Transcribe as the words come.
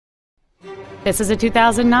This is a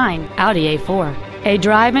 2009 Audi A4, a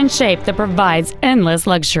drive and shape that provides endless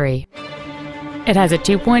luxury. It has a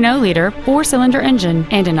 2.0-liter four-cylinder engine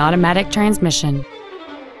and an automatic transmission.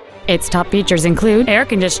 Its top features include air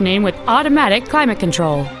conditioning with automatic climate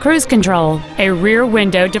control, cruise control, a rear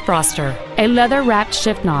window defroster, a leather-wrapped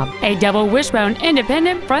shift knob, a double wishbone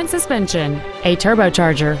independent front suspension, a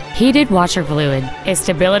turbocharger, heated washer fluid, a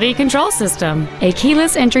stability control system, a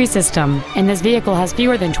keyless entry system, and this vehicle has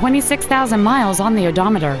fewer than 26,000 miles on the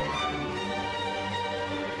odometer.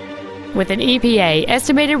 With an EPA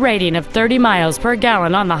estimated rating of 30 miles per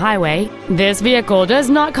gallon on the highway, this vehicle does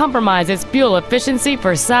not compromise its fuel efficiency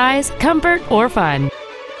for size, comfort, or fun.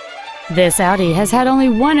 This Audi has had only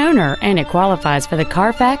one owner and it qualifies for the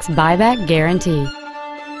Carfax buyback guarantee.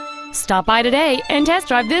 Stop by today and test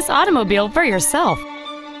drive this automobile for yourself.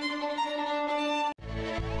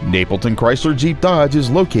 Napleton Chrysler Jeep Dodge is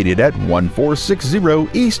located at 1460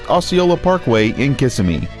 East Osceola Parkway in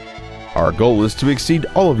Kissimmee. Our goal is to exceed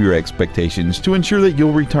all of your expectations to ensure that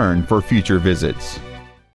you'll return for future visits.